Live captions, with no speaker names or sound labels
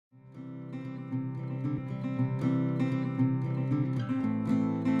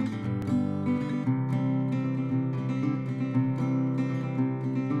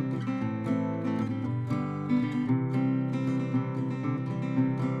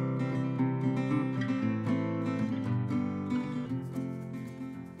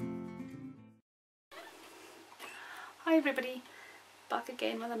Hi everybody, back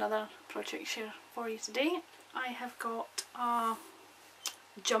again with another project share for you today. I have got a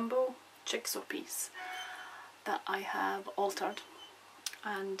jumbo jigsaw piece that I have altered,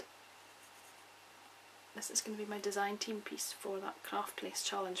 and this is going to be my design team piece for that Craft Place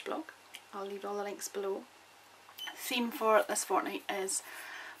challenge blog. I'll leave all the links below. The theme for this fortnight is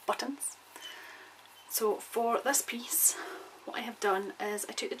buttons. So for this piece, what I have done is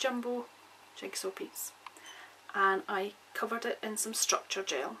I took the jumbo jigsaw piece and I covered it in some structure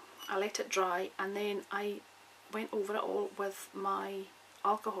gel. I let it dry and then I went over it all with my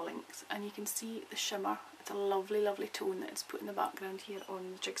alcohol inks, and you can see the shimmer. It's a lovely tone that it's put in the background here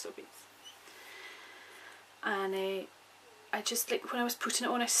on the jigsaw piece. And I just, like, when I was putting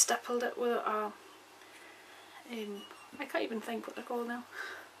it on, I stippled it with a I can't even think what they're called now.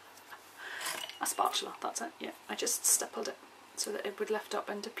 A spatula, that's it, yeah. I just stippled it so that it would lift up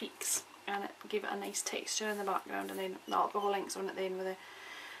into peaks, and it gave it a nice texture in the background, and then the alcohol inks on it then with a,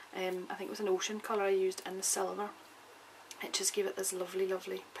 I think it was an ocean colour I used in the silver. It just gave it this lovely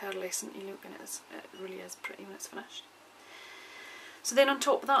pearlescent look, and it really is pretty when it's finished. So then on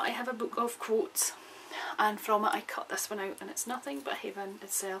top of that I have a book of quotes, and from it I cut this one out, and it's nothing but heaven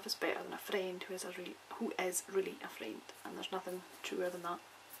itself is better than a friend who is really a friend, and there's nothing truer than that.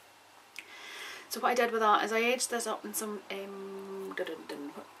 So what I did with that is I edged this up in some,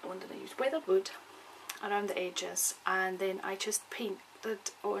 what one did I use? Weathered wood around the edges, and then I just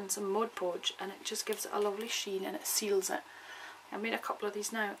painted on some Mod Podge, and it just gives it a lovely sheen and it seals it. I made a couple of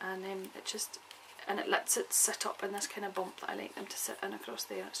these now, and it lets it sit up in this kind of bump that I like them to sit in across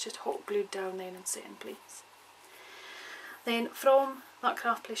there. It's just hot glued down then and set in place. Then from that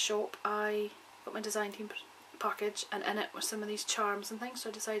Craft Place shop I got my design team package, and in it were some of these charms and things, so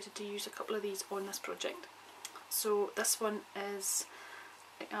I decided to use a couple of these on this project. So this one is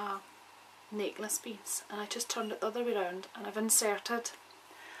like a necklace piece, and I just turned it the other way around, and I've inserted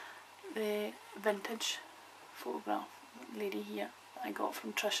the vintage photograph lady here that I got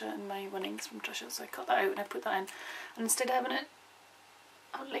from Trisha in my winnings from Trisha, so I cut that out and I put that in, and instead of having it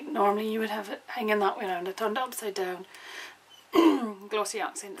like normally you would have it hanging that way around, I turned it upside down. Glossy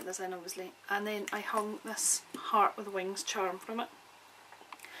accented this in obviously, and then I hung this heart with wings charm from it,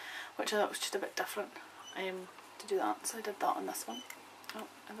 which I thought was just a bit different to do that, so I did that on this one. Oh,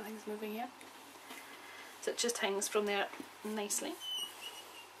 everything's moving here. So it just hangs from there nicely.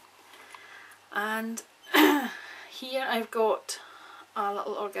 And here I've got a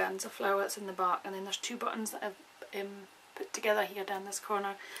little organza flower that's in the back, and then there's two buttons that I've put together here down this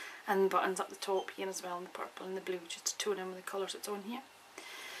corner, and buttons up the top here as well in the purple and the blue, just to tone in with the colours that's on here.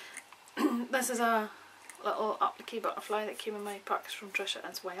 This is a little applique butterfly that came in my package from Trisha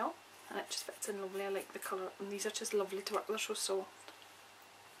as well, and it just fits in lovely. I like the colour, and these are just lovely to work with, they're so soft.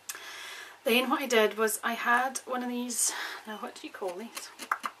 Then what I did was I had one of these, now what do you call these?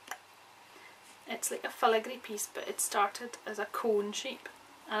 It's like a filigree piece, but it started as a cone shape,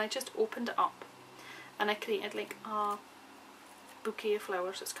 and I just opened it up and I created like a bouquet of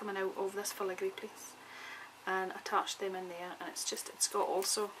flowers that's coming out of this filigree piece, and attached them in there, and it's got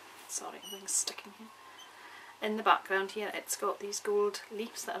also, sorry, everything's sticking here, in the background here it's got these gold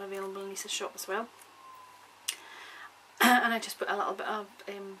leaves that are available in Lisa's shop as well. And I just put a little bit of,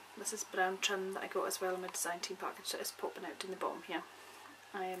 this is brown trim that I got as well in my design team package that is popping out in the bottom here.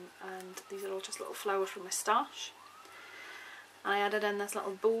 And these are all just little flowers from my stash. And I added in this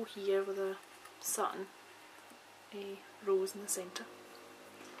little bow here with a satin rose in the centre.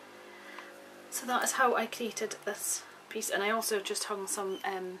 So that is how I created this piece, and I also just hung some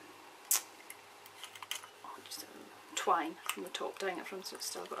twine from the top down it from, so it's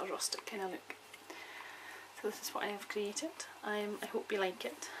still got a rustic kind of look. So this is what I have created. I hope you like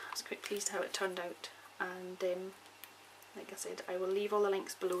it. I was quite pleased how it turned out, and like I said, I will leave all the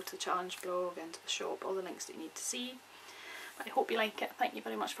links below to the challenge blog and to the shop, all the links that you need to see. But I hope you like it. Thank you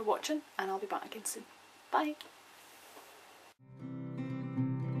very much for watching, and I'll be back again soon. Bye!